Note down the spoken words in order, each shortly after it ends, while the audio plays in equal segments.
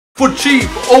For cheap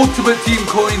Ultimate Team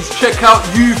coins, check out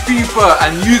FIFA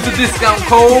and use the discount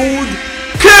code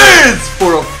KIDS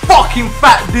for a fucking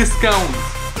fat discount.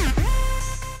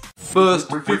 First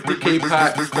 50k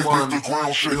pack, come on.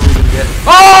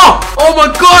 Oh my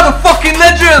god, a fucking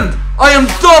legend! I am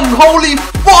done, holy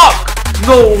fuck!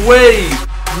 No way,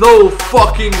 no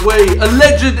fucking way. A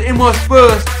legend in my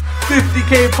first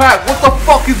 50k pack, what the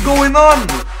fuck is going on?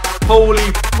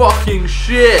 Holy fucking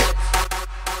shit.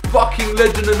 Fucking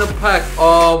legend in a pack.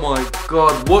 Oh my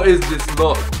god, what is this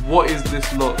luck? What is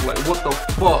this luck? Like, what the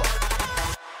fuck?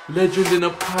 Legend in a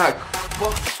pack.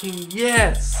 Fucking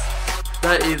yes.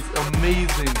 That is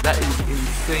amazing. That is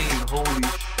insane. Holy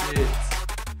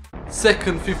shit.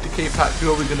 Second 50k pack.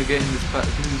 Who are we gonna get in this pack?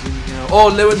 Who's in here? Oh,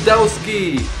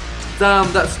 Lewandowski. Damn,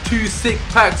 that's 2 sick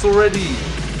packs already.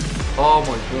 Oh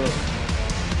my god.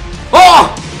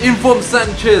 Oh! Inform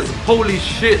Sanchez. Holy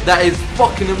shit, that is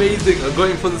fucking amazing. I got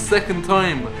him for the second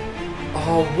time.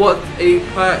 Oh, what a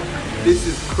pack. This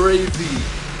is crazy.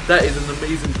 That is an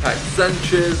amazing pack.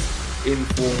 Sanchez,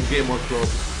 Inform, get my club.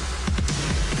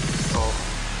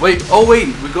 Oh wait,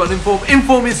 we got an Inform.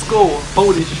 Inform is score.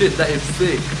 Holy shit, that is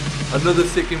sick. Another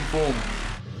sick Inform.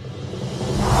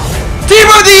 Team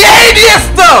of the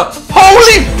Iniesta!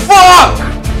 Holy fuck!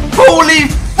 Holy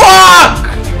fuck!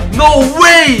 No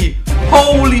way!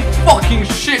 Holy fucking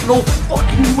shit, no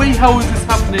fucking way, how is this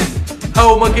happening?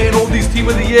 How am I getting all these Team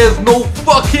of the Years? No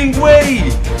fucking way!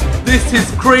 This is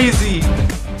crazy!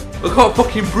 I can't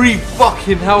fucking breathe,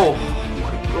 fucking hell! Oh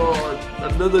my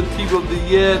god, another Team of the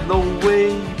Year, no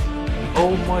way!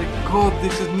 Oh my god,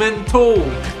 this is mental!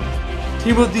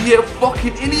 Team of the Year,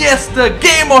 fucking Iniesta!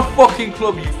 Get in my fucking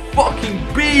club, you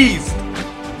fucking beast!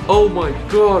 Oh my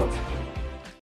god!